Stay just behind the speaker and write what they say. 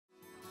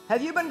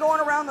Have you been going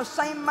around the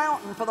same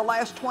mountain for the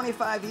last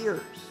 25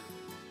 years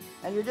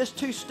and you're just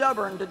too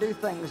stubborn to do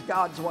things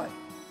God's way?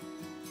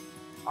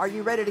 Are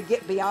you ready to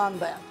get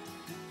beyond that?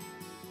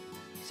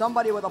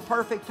 Somebody with a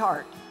perfect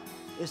heart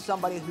is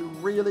somebody who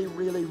really,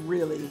 really,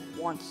 really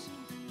wants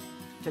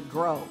to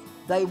grow.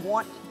 They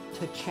want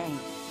to change.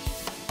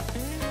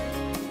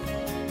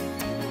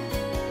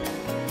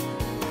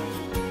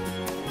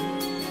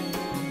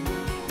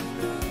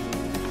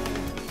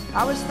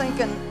 I was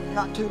thinking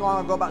not too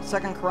long ago about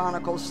 2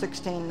 Chronicles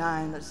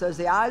 16:9 that says,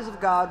 the eyes of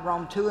God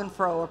roam to and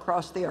fro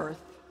across the earth,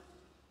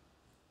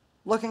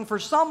 looking for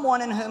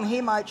someone in whom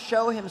he might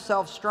show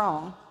himself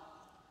strong.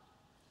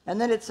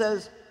 And then it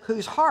says,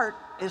 whose heart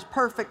is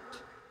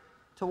perfect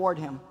toward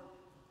him.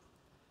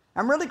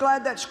 I'm really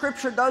glad that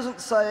scripture doesn't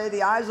say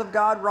the eyes of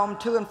God roam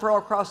to and fro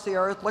across the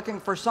earth,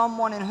 looking for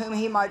someone in whom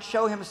he might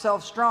show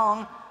himself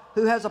strong,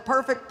 who has a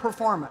perfect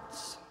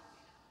performance.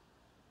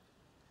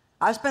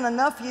 I spent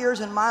enough years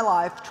in my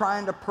life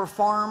trying to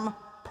perform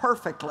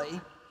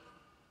perfectly,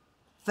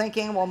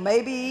 thinking, well,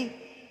 maybe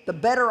the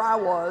better I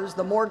was,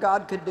 the more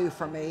God could do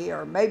for me,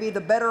 or maybe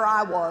the better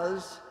I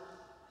was,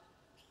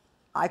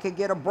 I could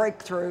get a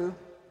breakthrough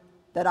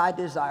that I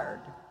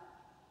desired.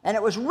 And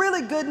it was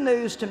really good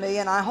news to me,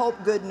 and I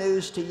hope good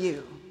news to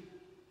you,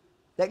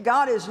 that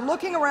God is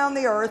looking around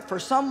the earth for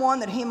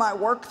someone that he might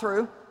work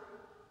through,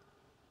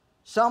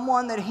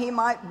 someone that he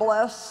might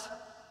bless,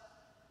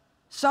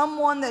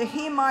 someone that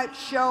he might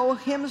show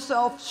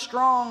himself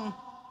strong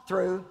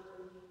through.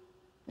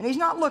 And he's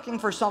not looking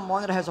for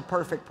someone that has a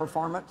perfect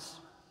performance,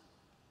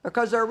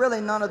 because there are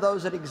really none of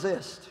those that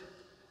exist.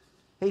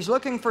 He's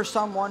looking for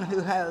someone who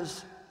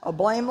has a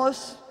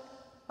blameless,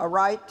 a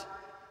right,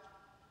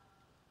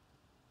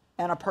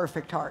 and a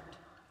perfect heart.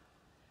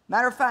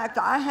 Matter of fact,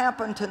 I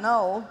happen to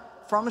know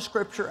from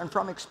Scripture and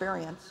from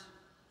experience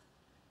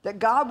that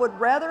God would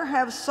rather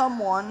have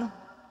someone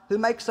who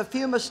makes a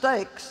few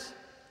mistakes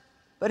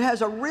but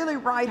has a really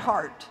right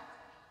heart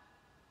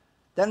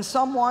than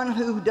someone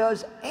who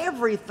does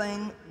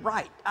everything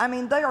right. I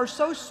mean, they are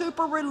so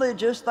super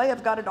religious, they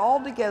have got it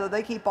all together,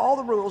 they keep all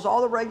the rules,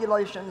 all the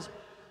regulations,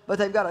 but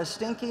they've got a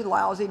stinky,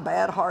 lousy,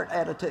 bad heart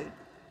attitude.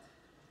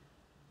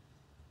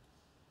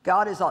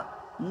 God is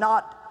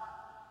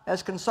not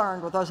as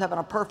concerned with us having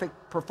a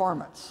perfect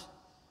performance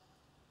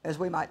as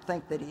we might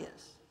think that he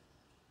is.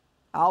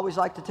 I always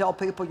like to tell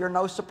people, you're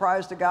no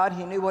surprise to God.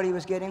 He knew what he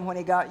was getting when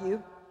he got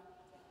you.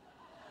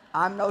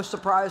 I'm no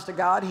surprise to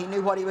God. He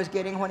knew what he was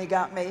getting when he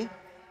got me.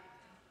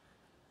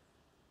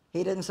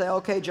 He didn't say,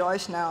 okay,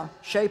 Joyce, now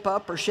shape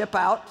up or ship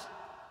out.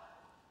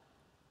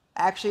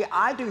 Actually,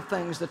 I do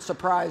things that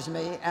surprise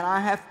me, and I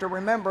have to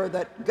remember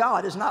that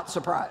God is not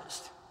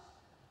surprised.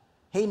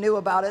 He knew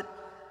about it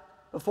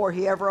before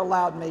he ever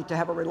allowed me to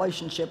have a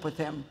relationship with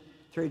him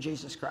through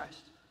Jesus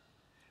Christ.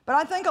 But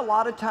I think a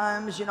lot of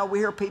times, you know, we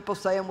hear people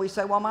say, and we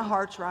say, well, my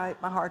heart's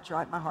right, my heart's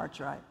right, my heart's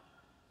right.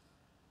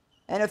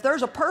 And if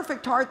there's a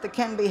perfect heart that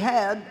can be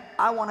had,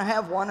 I want to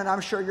have one, and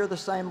I'm sure you're the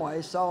same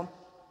way. So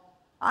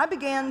I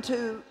began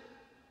to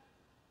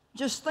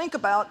just think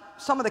about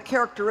some of the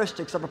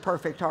characteristics of a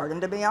perfect heart. And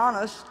to be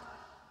honest,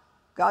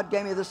 God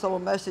gave me this little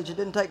message. It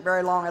didn't take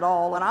very long at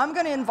all. And I'm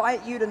going to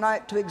invite you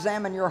tonight to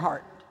examine your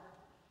heart.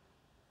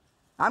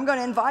 I'm going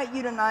to invite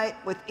you tonight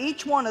with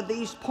each one of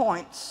these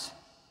points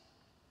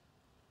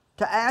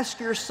to ask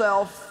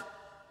yourself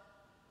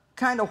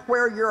kind of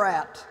where you're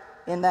at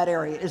in that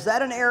area. Is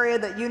that an area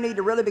that you need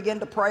to really begin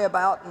to pray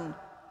about and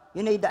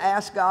you need to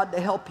ask God to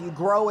help you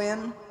grow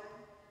in?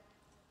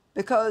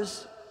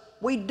 Because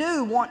we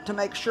do want to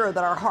make sure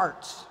that our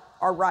hearts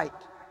are right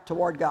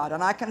toward God.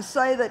 And I can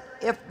say that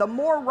if the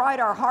more right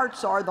our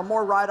hearts are, the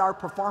more right our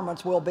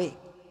performance will be.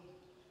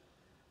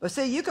 But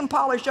see, you can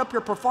polish up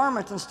your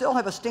performance and still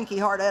have a stinky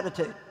heart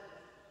attitude.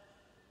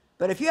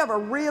 But if you have a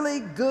really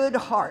good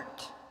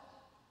heart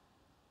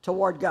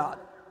toward God,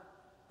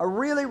 a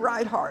really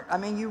right heart, I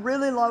mean, you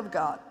really love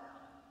God,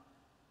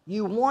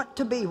 you want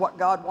to be what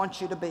God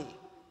wants you to be,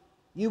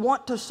 you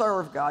want to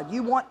serve God,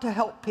 you want to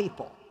help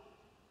people,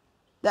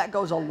 that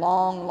goes a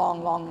long,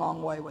 long, long,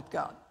 long way with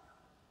God.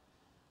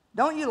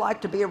 Don't you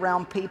like to be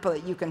around people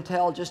that you can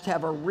tell just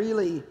have a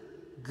really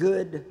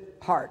good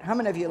heart? How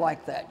many of you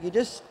like that? You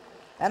just,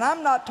 and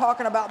I'm not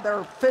talking about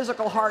their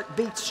physical heart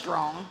beats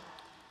strong.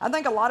 I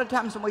think a lot of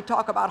times when we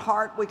talk about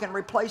heart, we can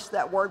replace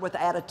that word with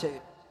attitude.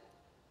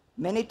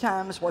 Many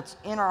times what's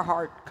in our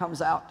heart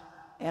comes out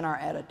in our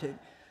attitude.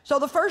 So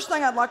the first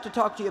thing I'd like to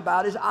talk to you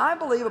about is I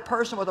believe a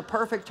person with a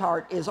perfect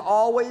heart is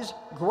always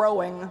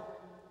growing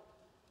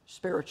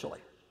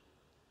spiritually.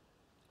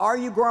 Are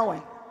you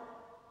growing?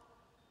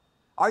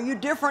 Are you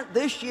different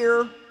this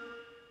year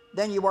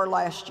than you were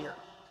last year?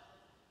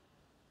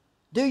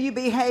 Do you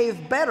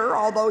behave better,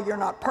 although you're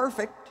not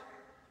perfect?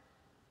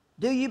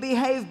 Do you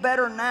behave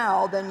better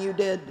now than you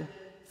did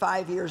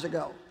 5 years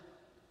ago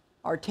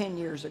or 10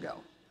 years ago?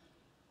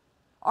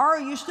 Or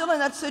are you still in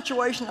that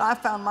situation that I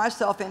found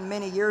myself in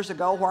many years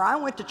ago, where I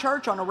went to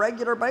church on a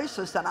regular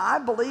basis and I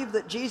believe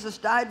that Jesus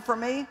died for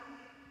me?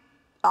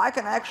 I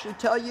can actually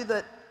tell you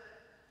that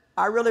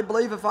I really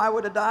believe if I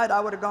would have died,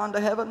 I would have gone to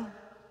heaven.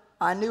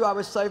 I knew I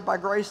was saved by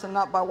grace and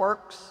not by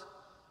works.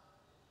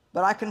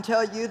 But I can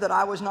tell you that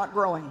I was not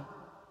growing.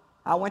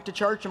 I went to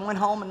church and went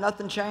home and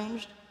nothing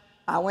changed.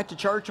 I went to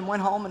church and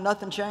went home and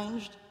nothing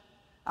changed.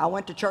 I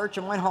went to church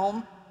and went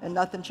home and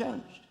nothing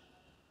changed.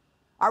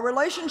 Our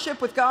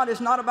relationship with God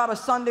is not about a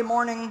Sunday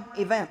morning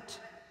event.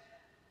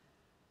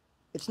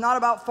 It's not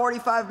about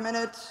 45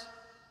 minutes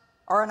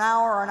or an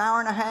hour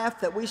and a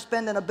half that we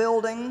spend in a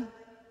building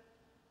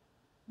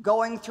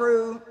going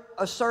through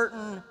a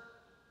certain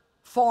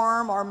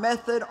form or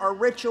method or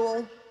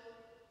ritual,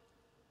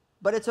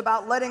 but it's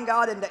about letting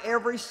God into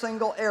every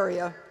single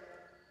area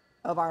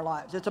of our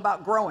lives. It's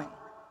about growing.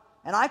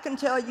 And I can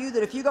tell you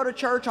that if you go to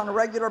church on a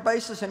regular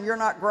basis and you're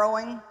not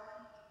growing,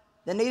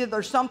 then either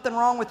there's something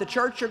wrong with the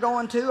church you're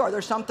going to or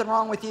there's something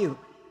wrong with you.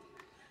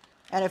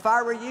 And if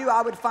I were you,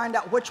 I would find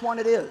out which one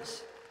it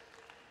is.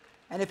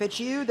 And if it's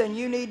you, then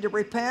you need to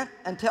repent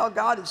and tell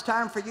God it's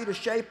time for you to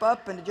shape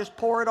up and to just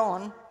pour it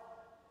on.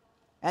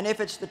 And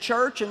if it's the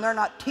church and they're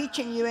not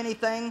teaching you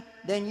anything,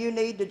 then you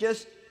need to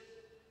just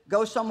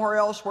go somewhere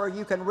else where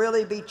you can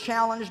really be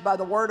challenged by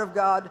the Word of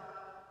God,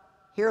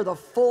 hear the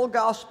full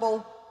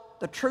gospel,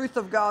 the truth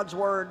of God's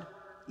Word.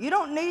 You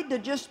don't need to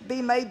just be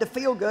made to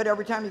feel good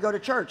every time you go to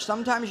church.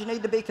 Sometimes you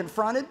need to be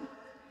confronted.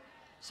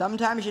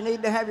 Sometimes you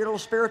need to have your little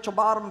spiritual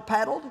bottom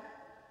paddled.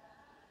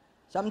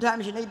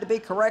 Sometimes you need to be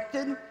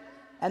corrected.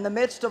 And in the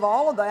midst of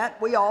all of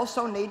that, we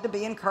also need to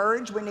be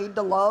encouraged. We need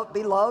to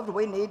be loved.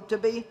 We need to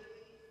be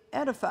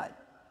edified.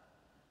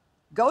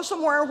 Go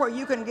somewhere where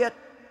you can get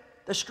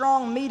the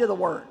strong meat of the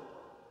Word,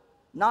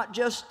 not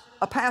just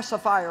a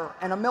pacifier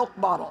and a milk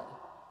bottle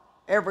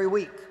every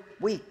week,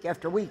 week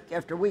after week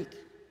after week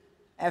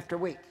after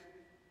week.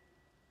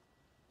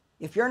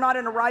 If you're not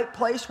in the right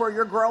place where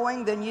you're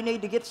growing, then you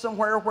need to get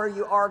somewhere where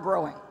you are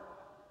growing.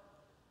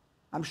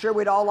 I'm sure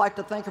we'd all like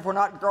to think if we're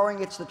not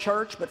growing, it's the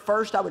church, but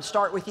first I would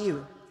start with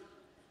you.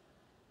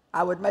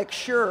 I would make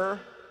sure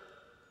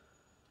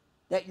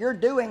that you're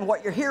doing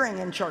what you're hearing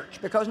in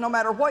church, because no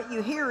matter what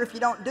you hear, if you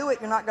don't do it,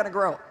 you're not going to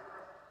grow.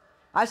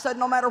 I said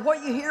no matter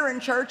what you hear in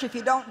church, if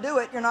you don't do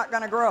it, you're not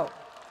going to grow.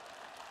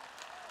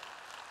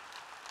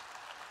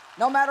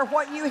 No matter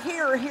what you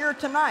hear here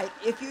tonight,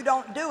 if you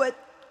don't do it,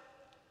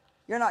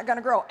 you're not going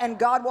to grow. And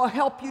God will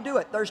help you do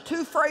it. There's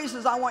two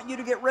phrases I want you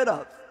to get rid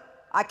of.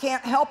 I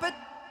can't help it,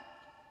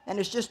 and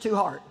it's just too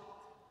hard.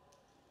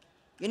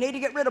 You need to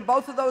get rid of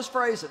both of those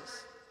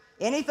phrases.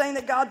 Anything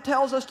that God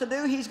tells us to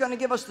do, He's going to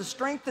give us the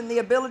strength and the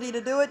ability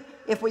to do it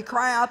if we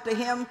cry out to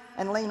Him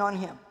and lean on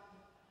Him.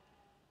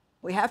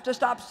 We have to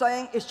stop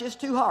saying, it's just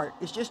too hard.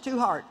 It's just too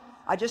hard.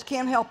 I just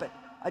can't help it.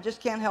 I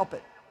just can't help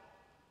it.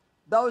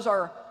 Those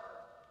are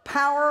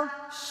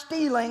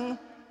power-stealing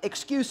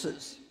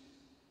excuses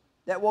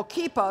that will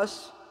keep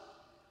us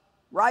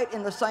right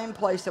in the same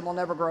place and will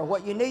never grow.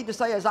 What you need to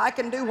say is, I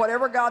can do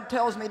whatever God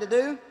tells me to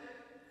do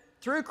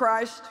through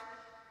Christ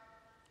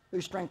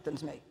who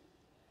strengthens me.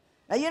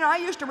 Now, you know, I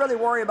used to really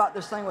worry about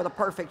this thing with a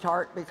perfect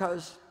heart,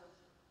 because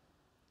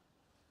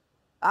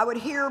I would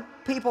hear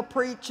people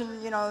preach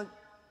and, you know,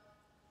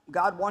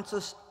 God wants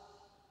us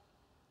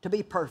to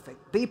be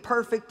perfect. Be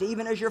perfect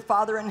even as your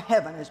Father in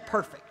heaven is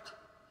perfect.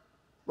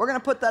 We're going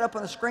to put that up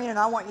on the screen, and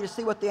I want you to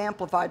see what the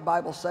Amplified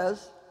Bible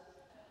says.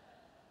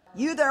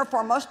 You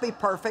therefore must be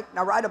perfect.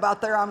 Now right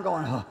about there I'm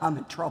going, oh, I'm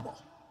in trouble.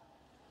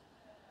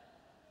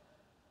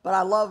 But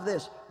I love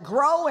this.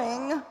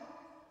 Growing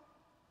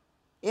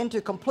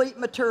into complete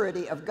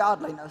maturity of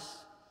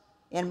godliness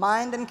in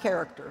mind and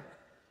character,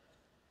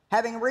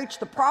 having reached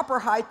the proper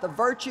height of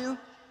virtue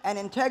and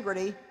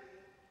integrity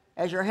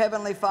as your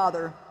heavenly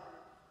Father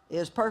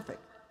is perfect.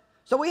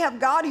 So we have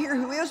God here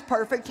who is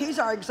perfect. He's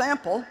our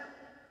example.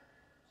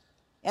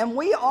 And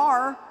we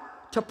are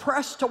to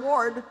press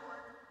toward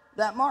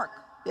that mark.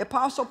 The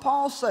Apostle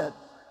Paul said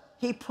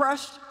he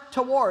pressed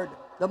toward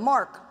the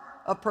mark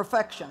of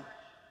perfection.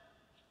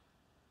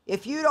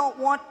 If you don't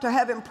want to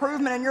have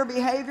improvement in your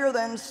behavior,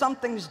 then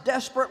something's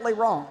desperately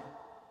wrong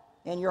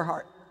in your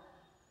heart.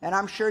 And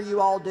I'm sure you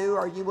all do,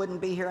 or you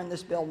wouldn't be here in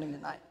this building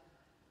tonight.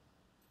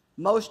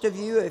 Most of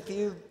you, if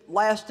you've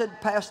lasted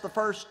past the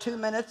first 2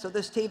 minutes of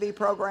this TV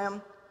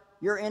program,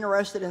 you're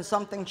interested in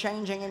something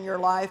changing in your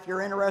life.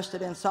 You're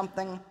interested in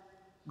something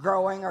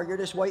growing, or you're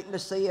just waiting to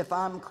see if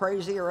I'm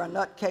crazy or a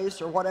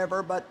nutcase or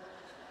whatever. But,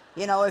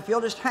 you know, if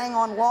you'll just hang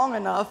on long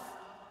enough,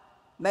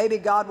 maybe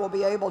God will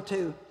be able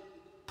to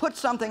put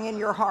something in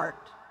your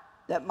heart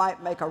that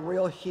might make a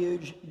real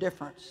huge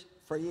difference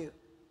for you.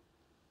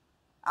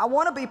 I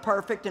want to be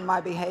perfect in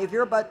my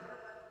behavior, but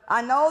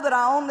I know that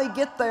I only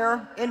get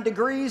there in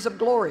degrees of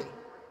glory.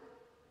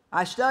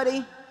 I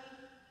study,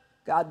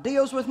 God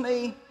deals with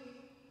me,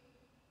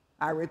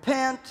 I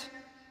repent,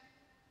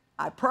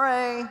 I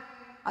pray,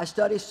 I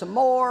study some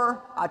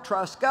more, I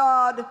trust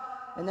God,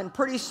 and then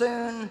pretty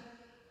soon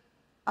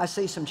I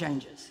see some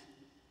changes.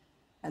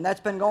 And that's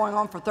been going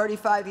on for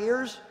 35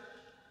 years,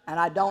 and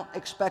I don't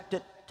expect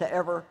it to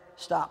ever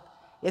stop.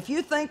 If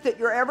you think that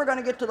you're ever going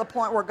to get to the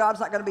point where God's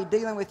not going to be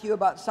dealing with you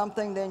about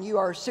something, then you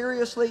are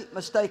seriously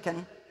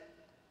mistaken.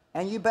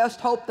 And you best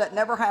hope that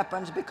never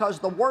happens, because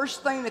the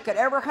worst thing that could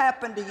ever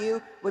happen to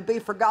you would be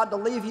for God to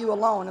leave you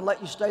alone and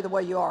let you stay the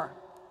way you are.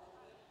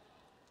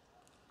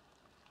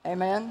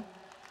 Amen?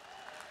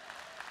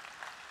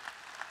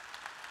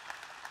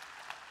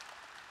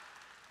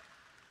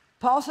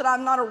 Paul said, I've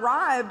not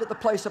arrived at the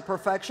place of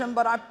perfection,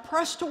 but I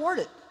press toward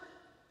it.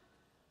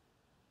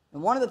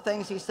 And one of the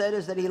things he said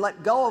is that he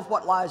let go of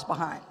what lies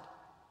behind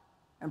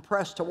and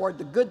pressed toward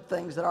the good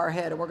things that are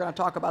ahead. And we're going to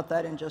talk about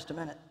that in just a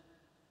minute.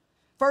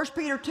 1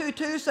 Peter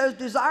 2:2 says,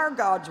 desire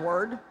God's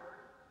word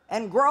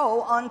and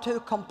grow unto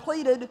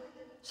completed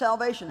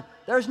salvation.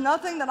 There's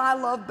nothing that I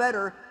love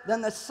better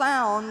than the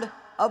sound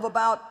of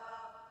about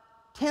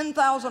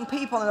 10,000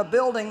 people in a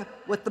building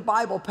with the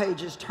Bible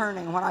pages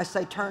turning when I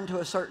say turn to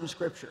a certain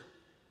scripture.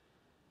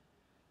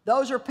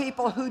 Those are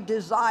people who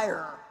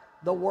desire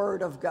the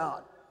Word of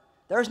God.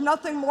 There's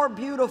nothing more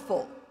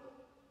beautiful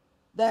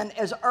than,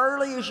 as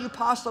early as you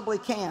possibly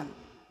can,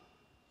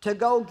 to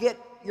go get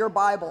your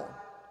Bible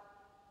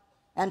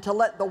and to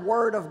let the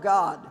Word of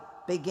God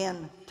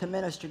begin to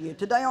minister to you.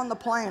 Today on the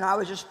plane, I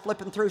was just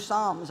flipping through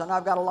Psalms, and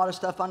I've got a lot of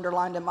stuff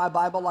underlined in my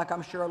Bible, like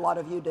I'm sure a lot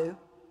of you do.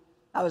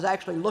 I was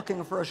actually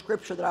looking for a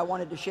scripture that I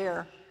wanted to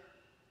share.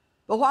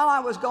 But while I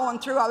was going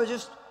through, I was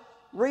just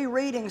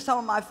rereading some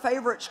of my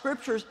favorite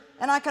scriptures,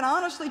 and I can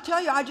honestly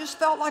tell you, I just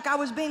felt like I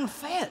was being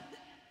fed.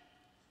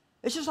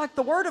 It's just like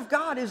the Word of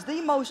God is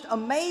the most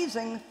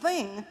amazing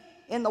thing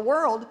in the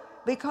world,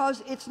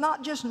 because it's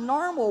not just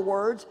normal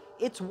words,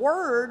 it's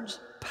words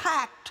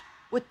packed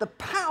with the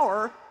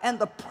power and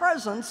the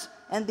presence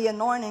and the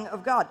anointing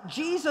of God.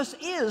 Jesus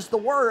is the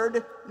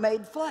Word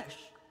made flesh.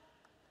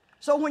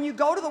 So when you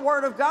go to the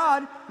Word of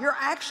God, you're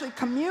actually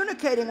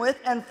communicating with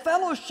and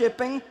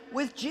fellowshipping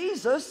with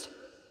Jesus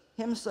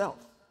himself.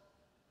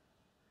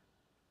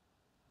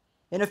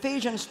 In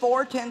Ephesians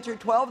 4:10 through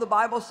 12, the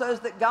Bible says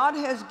that God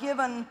has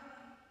given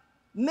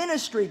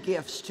ministry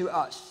gifts to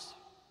us: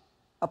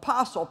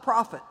 apostle,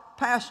 prophet,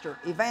 pastor,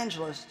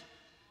 evangelist,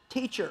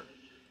 teacher.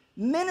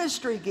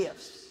 Ministry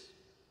gifts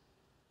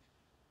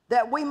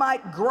that we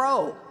might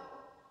grow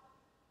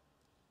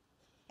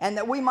and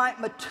that we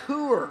might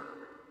mature,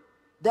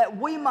 that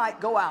we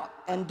might go out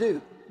and do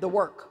the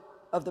work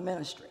of the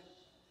ministry.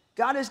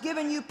 God has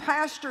given you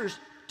pastors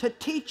to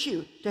teach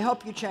you, to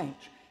help you change.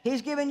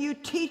 He's given you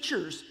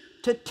teachers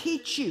to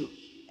teach you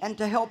and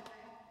to help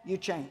you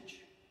change.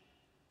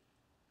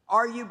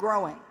 Are you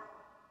growing?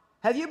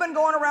 Have you been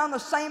going around the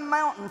same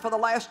mountain for the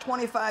last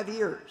 25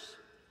 years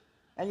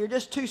and you're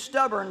just too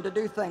stubborn to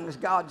do things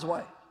God's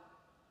way?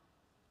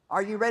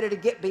 Are you ready to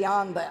get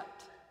beyond that?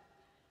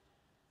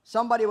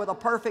 Somebody with a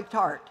perfect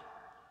heart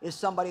is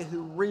somebody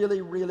who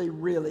really, really,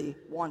 really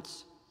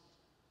wants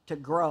to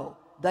grow.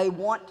 They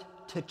want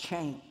to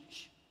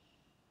change.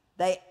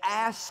 They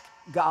ask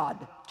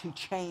God to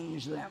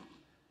change them.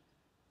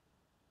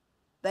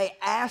 They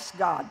ask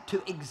God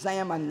to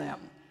examine them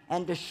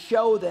and to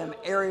show them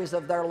areas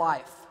of their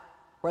life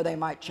where they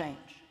might change.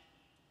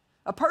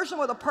 A person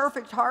with a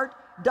perfect heart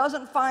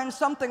doesn't find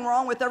something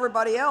wrong with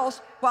everybody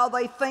else while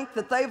they think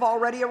that they've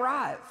already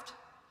arrived.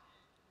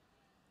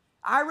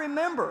 I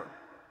remember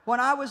when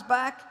I was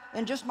back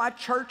in just my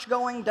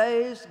church-going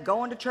days,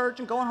 going to church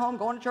and going home,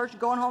 going to church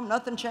and going home,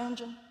 nothing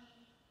changing.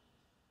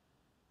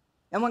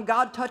 And when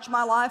God touched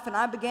my life and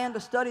I began to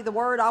study the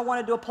Word, I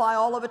wanted to apply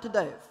all of it to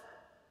Dave.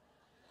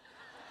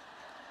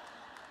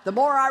 The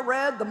more I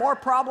read, the more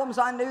problems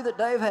I knew that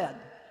Dave had.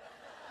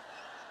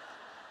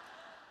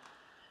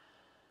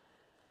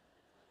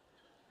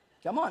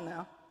 Come on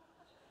now.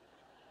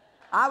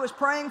 I was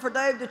praying for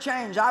Dave to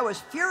change. I was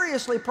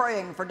furiously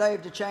praying for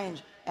Dave to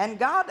change. And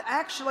God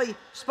actually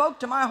spoke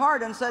to my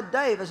heart and said,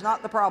 Dave is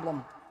not the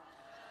problem.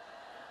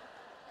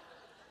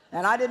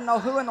 And I didn't know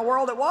who in the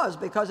world it was,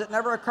 because it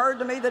never occurred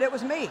to me that it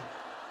was me.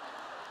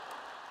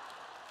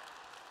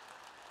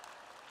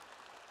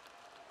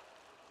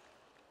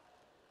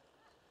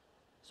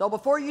 So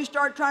before you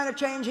start trying to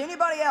change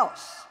anybody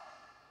else,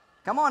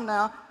 come on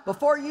now,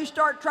 before you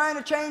start trying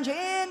to change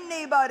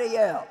anybody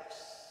else,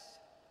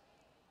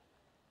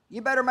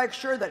 you better make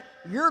sure that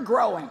you're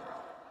growing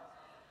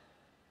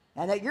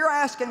and that you're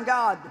asking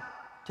God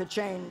to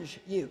change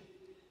you.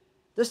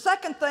 The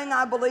second thing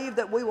I believe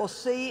that we will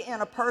see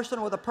in a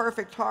person with a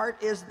perfect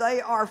heart is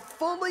they are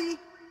fully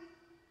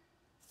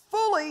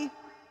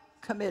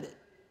committed.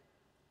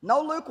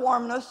 No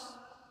lukewarmness,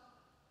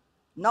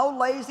 no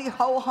lazy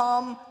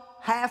ho-hum,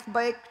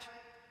 half-baked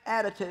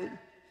attitude.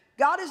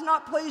 God is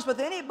not pleased with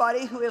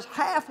anybody who is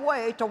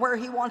halfway to where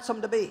He wants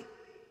them to be.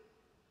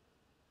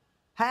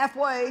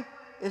 Halfway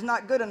is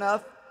not good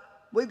enough.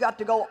 We've got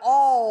to go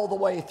all the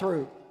way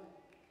through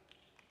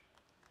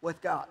with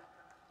God.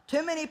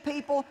 Too many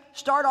people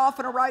start off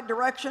in a right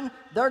direction.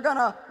 They're going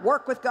to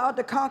work with God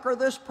to conquer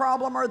this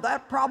problem or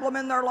that problem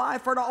in their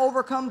life, or to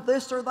overcome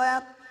this or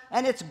that.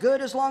 And it's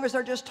good as long as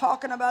they're just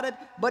talking about it.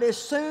 But as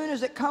soon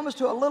as it comes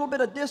to a little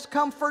bit of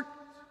discomfort,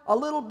 a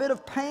little bit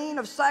of pain,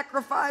 of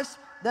sacrifice,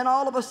 then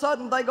all of a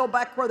sudden they go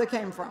back where they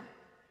came from.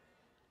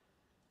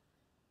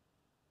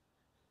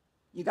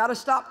 You got to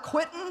stop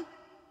quitting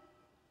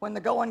when the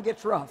going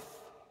gets rough.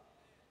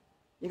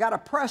 You got to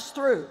press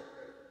through,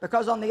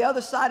 because on the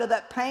other side of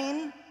that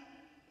pain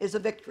is a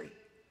victory.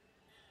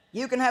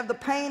 You can have the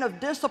pain of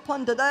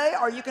discipline today,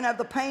 or you can have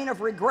the pain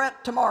of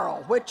regret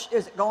tomorrow. Which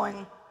is it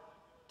going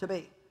to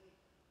be?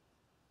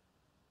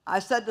 I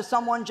said to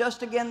someone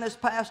just again this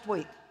past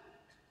week,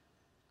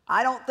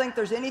 I don't think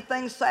there's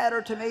anything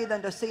sadder to me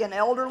than to see an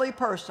elderly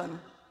person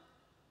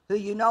who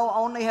you know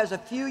only has a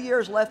few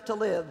years left to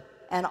live,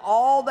 and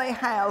all they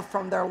have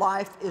from their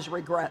life is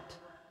regret.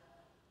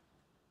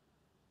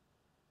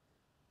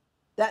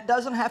 That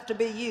doesn't have to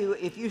be you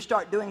if you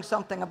start doing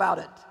something about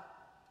it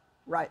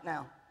right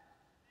now.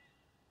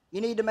 You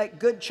need to make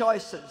good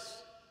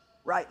choices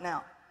right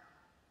now.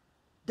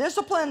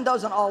 Discipline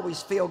doesn't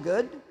always feel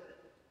good.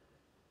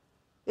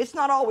 It's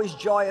not always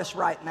joyous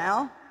right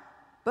now,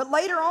 but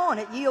later on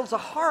it yields a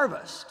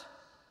harvest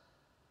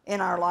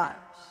in our lives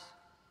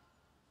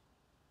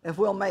if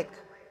we'll make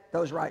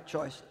those right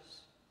choices.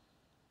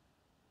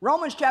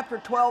 Romans chapter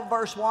 12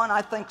 verse 1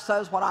 I think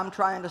says what I'm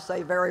trying to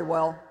say very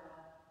well.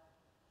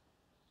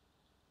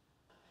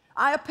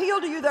 I appeal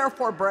to you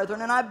therefore,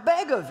 brethren, and I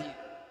beg of you,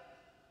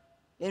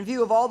 in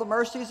view of all the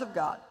mercies of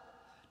God,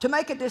 to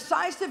make a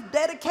decisive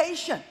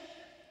dedication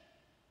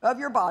of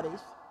your bodies,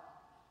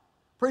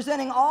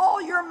 presenting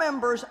all your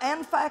members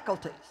and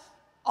faculties,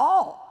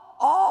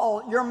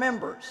 all your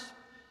members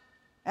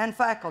and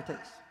faculties.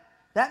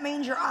 That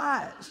means your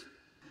eyes,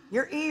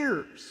 your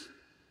ears,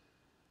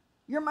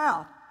 your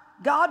mouth.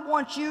 God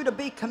wants you to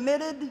be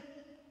committed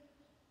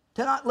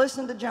to not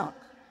listen to junk.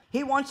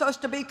 He wants us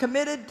to be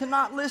committed to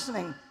not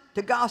listening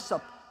to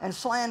gossip and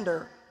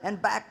slander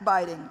and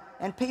backbiting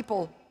and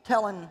people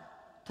telling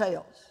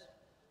tales.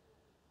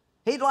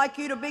 He'd like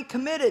you to be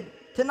committed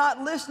to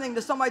not listening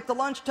to somebody at the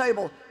lunch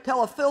table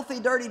tell a filthy,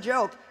 dirty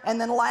joke and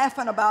then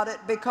laughing about it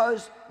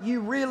because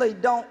you really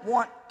don't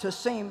want to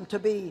seem to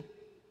be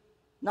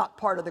not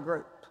part of the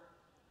group.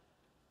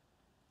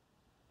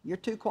 You're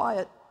too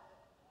quiet.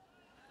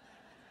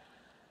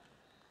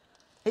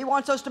 He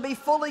wants us to be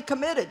fully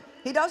committed.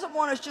 He doesn't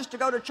want us just to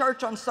go to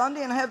church on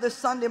Sunday and have this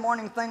Sunday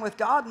morning thing with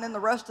God and then the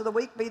rest of the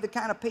week be the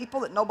kind of people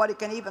that nobody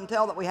can even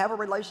tell that we have a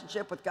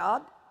relationship with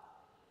God.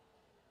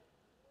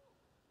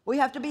 We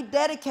have to be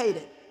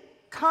dedicated,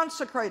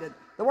 consecrated.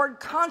 The word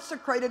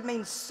consecrated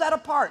means set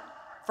apart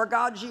for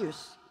God's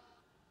use.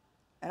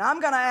 And I'm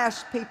going to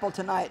ask people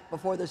tonight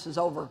before this is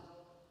over,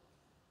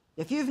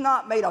 if you've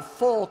not made a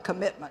full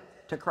commitment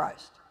to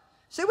Christ.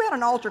 See, we had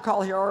an altar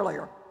call here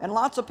earlier, and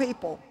lots of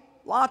people,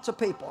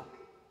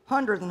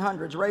 hundreds and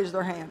hundreds raised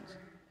their hands,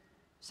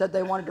 said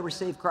they wanted to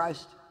receive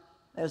Christ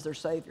as their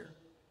Savior.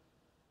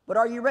 But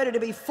are you ready to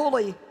be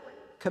fully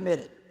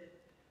committed?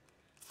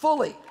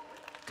 Fully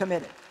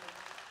committed.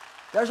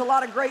 There's a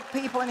lot of great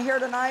people in here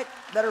tonight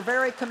that are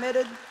very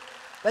committed,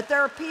 but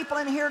there are people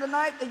in here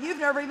tonight that you've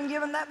never even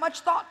given that much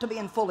thought to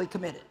being fully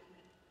committed.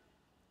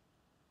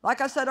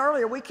 Like I said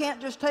earlier, we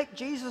can't just take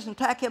Jesus and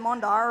tack him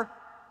onto our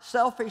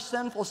selfish,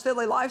 sinful,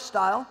 silly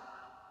lifestyle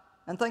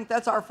and think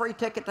that's our free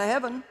ticket to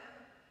heaven.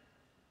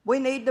 We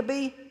need to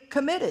be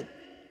committed.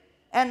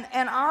 And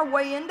our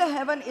way into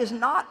heaven is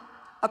not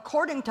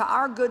according to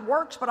our good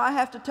works, but I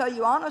have to tell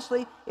you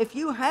honestly, if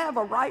you have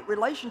a right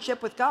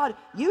relationship with God,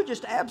 you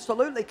just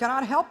absolutely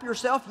cannot help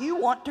yourself. You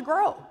want to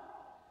grow.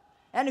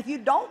 And if you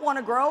don't want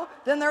to grow,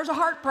 then there's a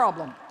heart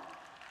problem.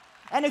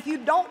 And if you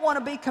don't want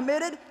to be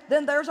committed,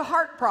 then there's a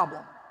heart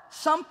problem.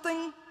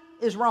 Something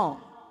is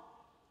wrong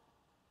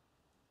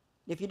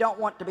if you don't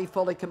want to be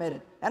fully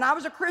committed. And I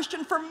was a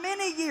Christian for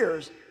many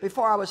years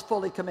before I was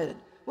fully committed.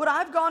 Would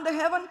I have gone to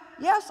heaven?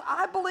 Yes,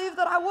 I believe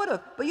that I would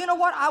have. But you know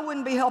what? I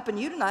wouldn't be helping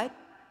you tonight.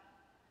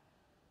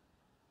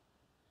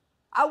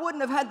 I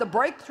wouldn't have had the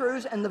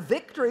breakthroughs and the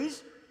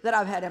victories that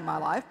I've had in my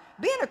life.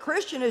 Being a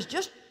Christian is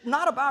just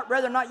not about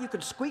whether or not you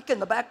could squeak in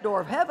the back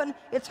door of heaven.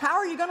 It's how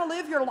are you going to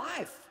live your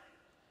life?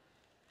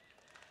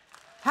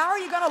 How are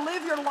you going to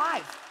live your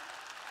life?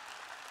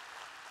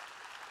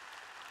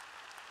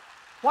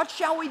 What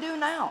shall we do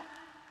now?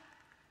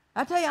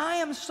 I tell you, I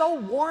am so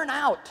worn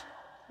out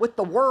with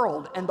the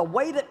world and the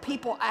way that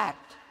people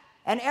act,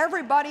 and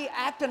everybody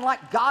acting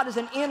like God is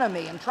an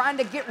enemy and trying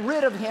to get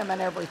rid of him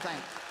and everything.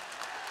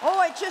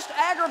 Oh, it's just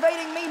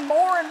aggravating me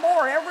more and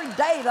more every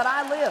day that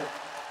I live.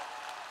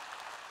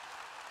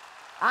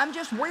 I'm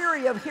just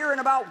weary of hearing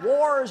about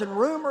wars and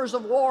rumors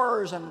of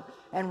wars and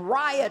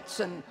riots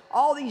and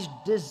all these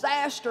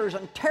disasters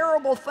and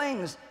terrible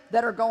things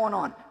that are going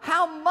on.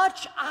 How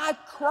much I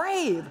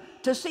crave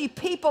to see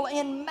people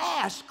in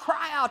mass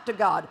cry out to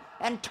God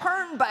and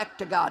turn back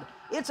to God.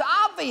 It's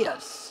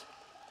obvious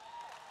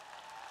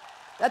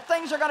that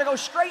things are going to go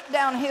straight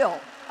downhill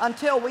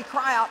until we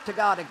cry out to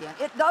God again.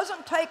 It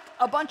doesn't take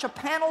a bunch of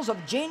panels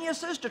of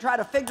geniuses to try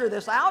to figure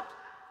this out.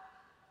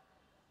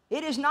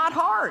 It is not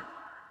hard.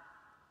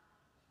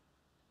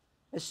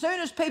 As soon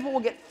as people will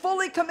get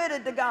fully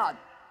committed to God,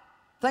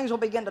 things will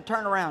begin to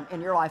turn around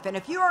in your life. And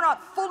if you are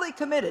not fully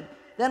committed,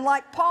 then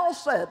like Paul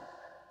said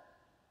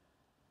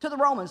to the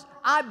Romans,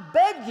 I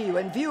beg you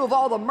in view of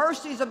all the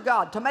mercies of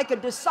God to make a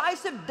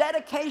decisive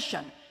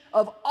dedication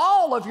of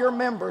all of your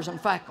members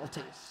and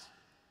faculties.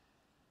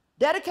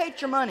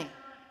 Dedicate your money.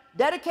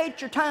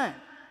 Dedicate your time.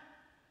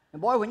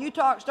 And boy, when you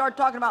start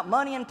talking about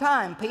money and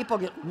time, people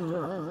get,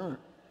 well,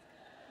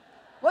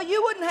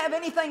 you wouldn't have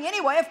anything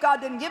anyway if God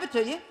didn't give it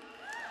to you.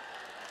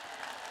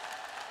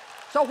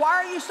 So why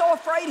are you so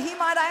afraid He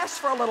might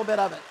ask for a little bit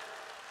of it?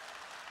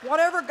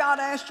 Whatever God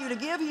asked you to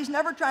give, He's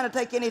never trying to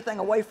take anything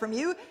away from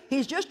you.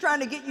 He's just trying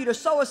to get you to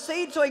sow a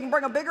seed so He can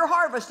bring a bigger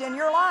harvest in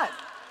your life.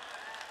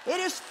 It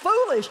is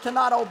foolish to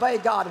not obey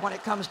God when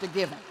it comes to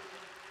giving.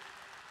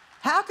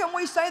 How can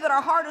we say that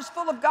our heart is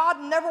full of God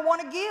and never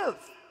want to give?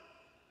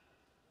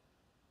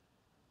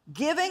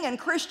 Giving and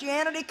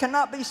Christianity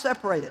cannot be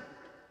separated.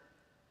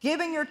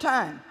 Giving your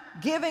time,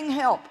 giving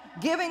help,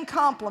 giving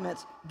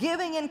compliments,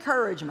 giving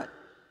encouragement.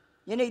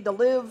 You need to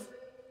live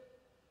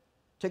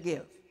to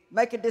give.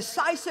 Make a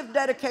decisive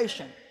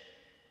dedication.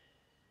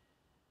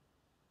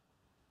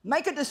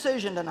 Make a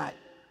decision tonight.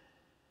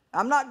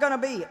 I'm not going to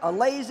be a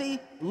lazy,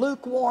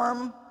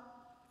 lukewarm,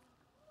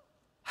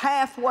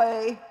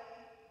 halfway,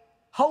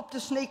 hope to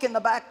sneak in the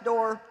back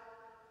door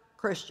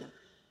Christian.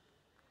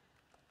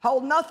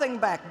 Hold nothing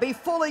back. Be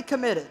fully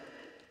committed.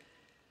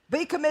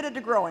 Be committed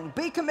to growing.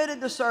 Be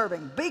committed to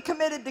serving. Be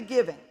committed to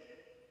giving.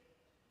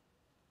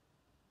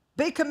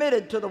 Be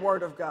committed to the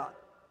Word of God.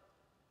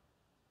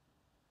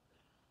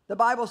 The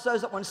Bible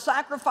says that when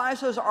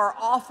sacrifices are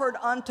offered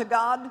unto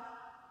God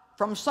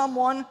from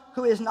someone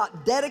who is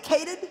not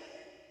dedicated,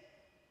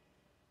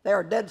 they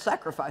are dead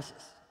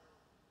sacrifices.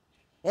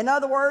 In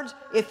other words,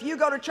 if you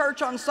go to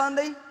church on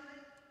Sunday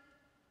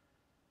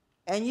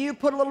and you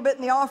put a little bit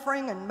in the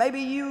offering, and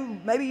maybe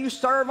you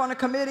serve on a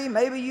committee,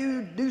 maybe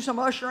you do some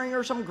ushering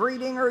or some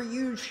greeting, or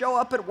you show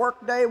up at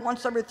work day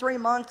once every 3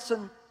 months,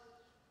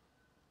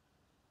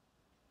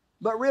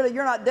 but really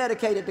you're not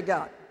dedicated to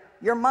God.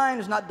 Your mind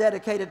is not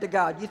dedicated to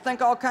God. You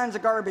think all kinds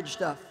of garbage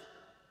stuff.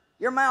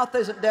 Your mouth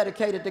isn't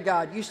dedicated to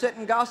God. You sit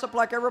and gossip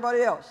like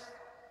everybody else,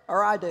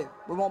 or I do.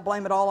 We won't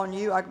blame it all on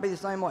you. I could be the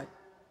same way.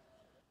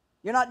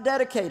 You're not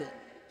dedicated.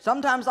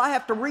 Sometimes I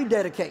have to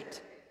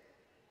rededicate.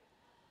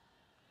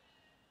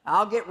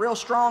 I'll get real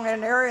strong in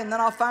an area and then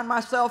I'll find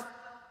myself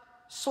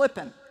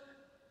slipping.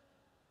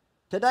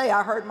 Today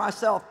I heard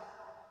myself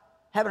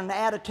having an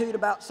attitude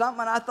about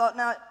something, and I thought,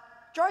 now,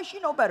 Joyce, you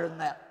know better than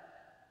that.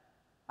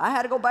 I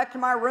had to go back to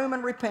my room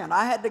and repent.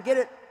 I had to get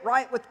it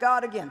right with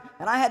God again,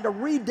 and I had to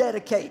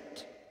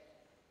rededicate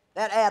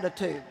that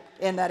attitude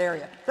in that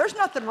area. There's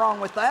nothing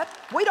wrong with that.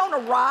 We don't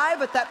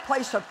arrive at that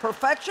place of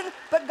perfection,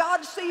 but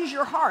God sees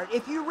your heart.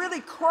 If you really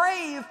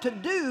crave to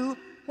do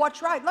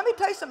what's right. Let me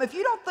tell you something. If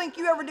you don't think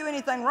you ever do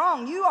anything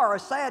wrong, you are a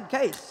sad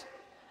case.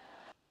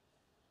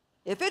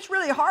 If it's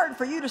really hard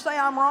for you to say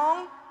I'm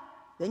wrong,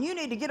 then you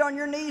need to get on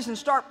your knees and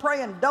start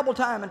praying double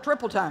time and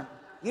triple time.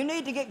 You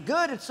need to get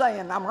good at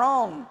saying I'm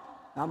wrong,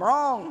 I'm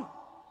wrong,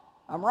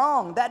 I'm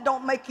wrong. That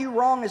don't make you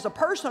wrong as a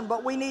person,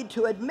 but we need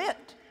to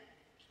admit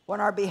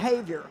when our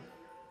behavior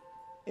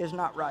is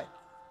not right.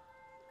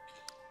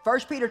 1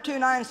 Peter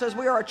 2:9 says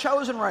we are a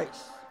chosen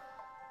race,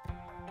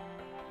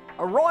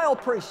 a royal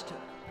priesthood,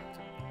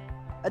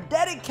 a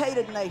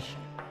dedicated nation.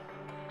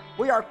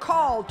 We are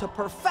called to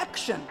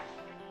perfection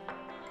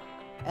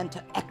and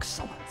to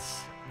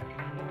excellence.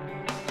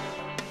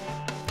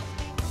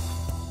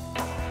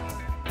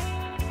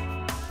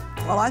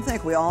 Well, I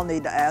think we all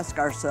need to ask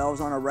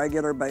ourselves on a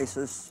regular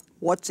basis,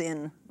 what's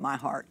in my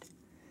heart?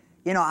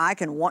 You know, I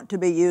can want to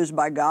be used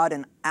by God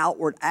in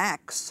outward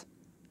acts,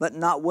 but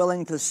not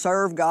willing to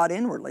serve God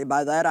inwardly.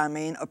 By that I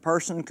mean a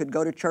person could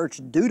go to church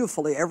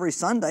dutifully every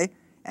Sunday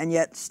and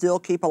yet still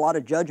keep a lot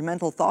of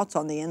judgmental thoughts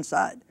on the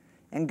inside.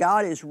 And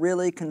God is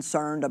really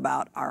concerned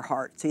about our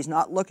hearts. He's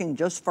not looking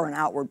just for an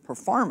outward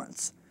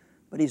performance,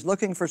 but He's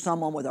looking for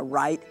someone with a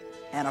right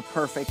and a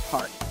perfect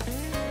heart.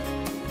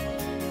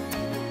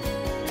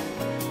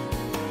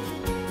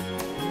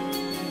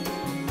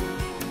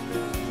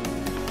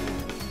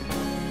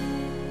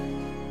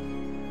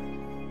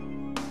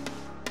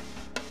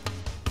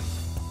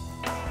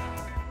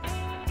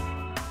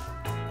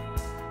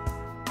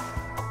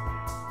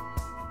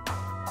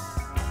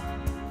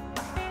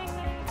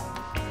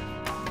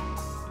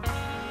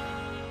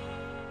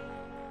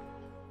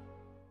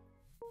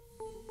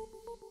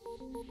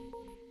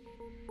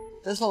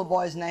 This little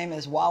boy's name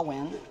is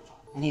Wawin,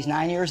 and he's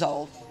 9 years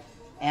old.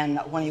 And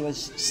when he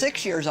was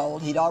 6 years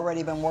old, he'd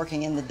already been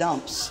working in the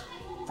dumps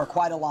for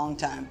quite a long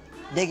time,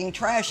 digging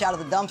trash out of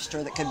the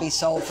dumpster that could be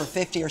sold for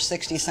 50 or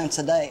 60 cents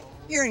a day.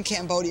 Here in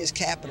Cambodia's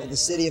capital, the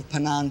city of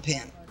Phnom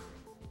Penh.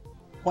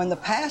 When the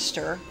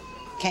pastor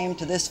came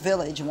to this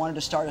village and wanted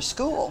to start a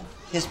school,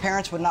 his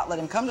parents would not let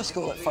him come to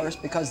school at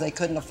first because they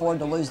couldn't afford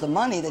to lose the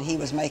money that he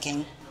was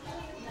making.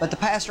 But the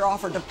pastor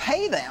offered to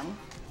pay them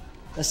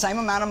the same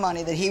amount of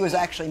money that he was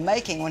actually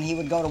making when he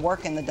would go to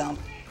work in the dump,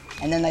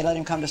 and then they let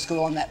him come to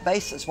school on that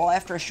basis. Well,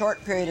 after a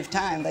short period of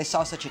time, they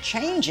saw such a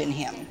change in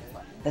him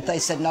that they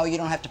said, no, you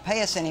don't have to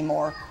pay us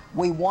anymore.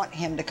 We want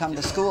him to come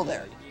to school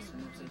there.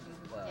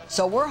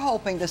 So we're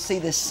hoping to see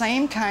the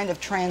same kind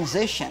of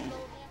transition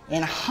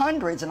in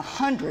hundreds and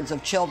hundreds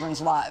of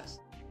children's lives.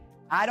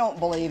 I don't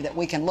believe that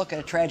we can look at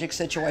a tragic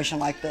situation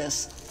like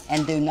this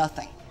and do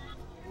nothing.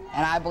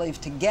 And I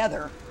believe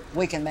together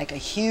we can make a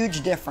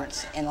huge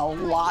difference in a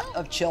lot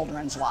of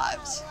children's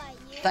lives.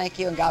 Thank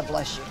you and God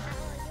bless you.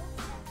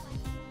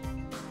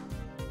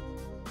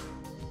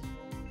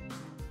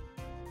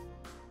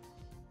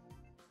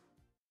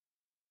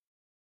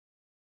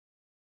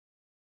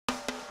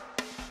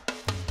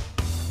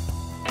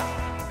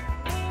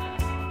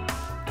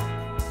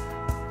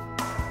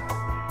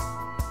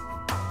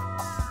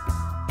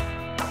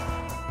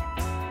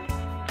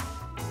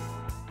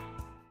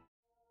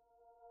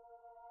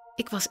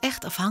 Ik was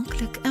echt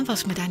afhankelijk en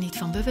was me daar niet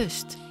van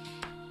bewust.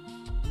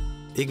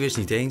 Ik wist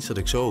niet eens dat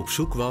ik zo op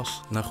zoek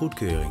was naar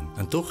goedkeuring.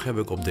 En toch heb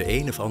ik op de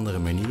een of andere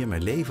manier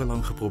mijn leven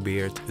lang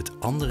geprobeerd het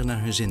anderen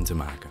naar hun zin te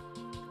maken.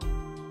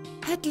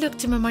 Het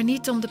lukte me maar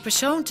niet om de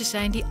persoon te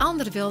zijn die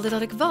anderen wilden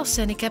dat ik was.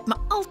 En ik heb me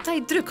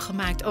altijd druk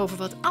gemaakt over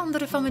wat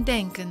anderen van me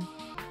denken.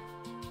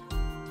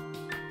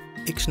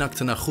 Ik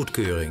snakte naar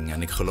goedkeuring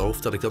en ik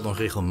geloof dat ik dat nog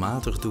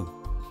regelmatig doe.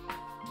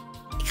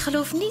 Ik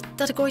geloof niet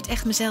dat ik ooit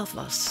echt mezelf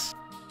was.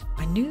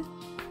 Maar nu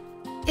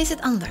is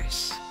het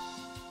anders.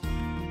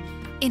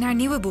 In haar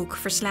nieuwe boek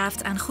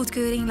Verslaafd aan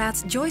goedkeuring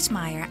laat Joyce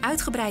Meyer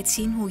uitgebreid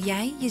zien hoe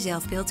jij je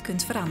zelfbeeld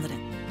kunt veranderen.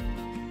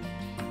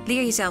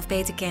 Leer jezelf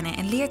beter kennen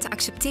en leer te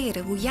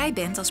accepteren hoe jij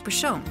bent als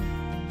persoon.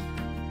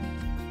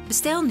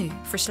 Bestel nu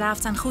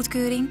Verslaafd aan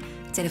goedkeuring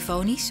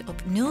telefonisch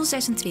op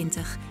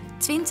 026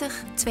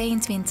 20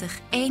 22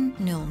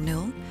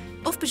 100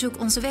 of bezoek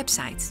onze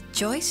website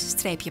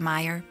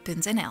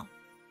joyce-meyer.nl.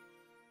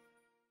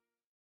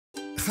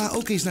 Ga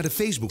ook eens naar de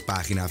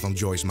Facebookpagina van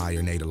Joyce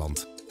Meyer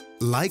Nederland.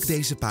 Like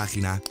deze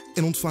pagina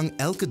en ontvang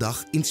elke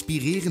dag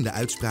inspirerende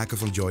uitspraken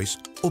van Joyce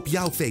op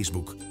jouw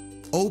Facebook.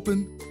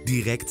 Open,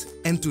 direct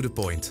en to the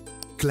point.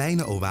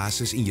 Kleine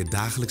oases in je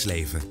dagelijks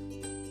leven.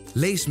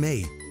 Lees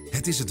mee,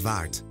 het is het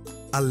waard.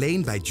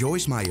 Alleen bij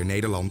Joyce Meyer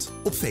Nederland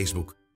op Facebook.